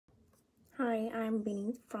Hi, I'm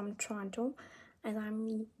Bineet from Toronto, and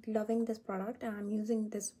I'm loving this product, and I'm using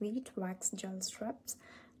this Veet wax gel strips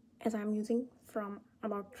as I'm using from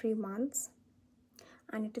about 3 months,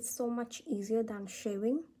 and it is so much easier than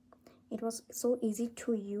shaving. It was so easy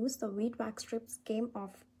to use. The Veet wax strips came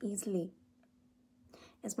off easily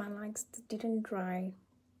as my legs didn't dry,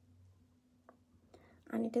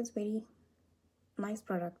 and it is very nice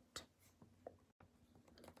product.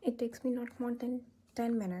 It takes me not more than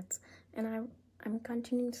 10 minutes, and I'm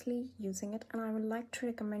continuously using it, and I would like to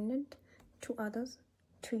recommend it to others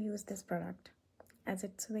to use this product as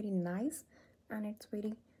it's very nice and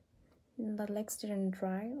the legs didn't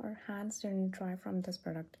dry or hands didn't dry from this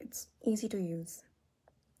product. It's easy to use.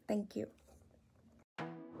 Thank you.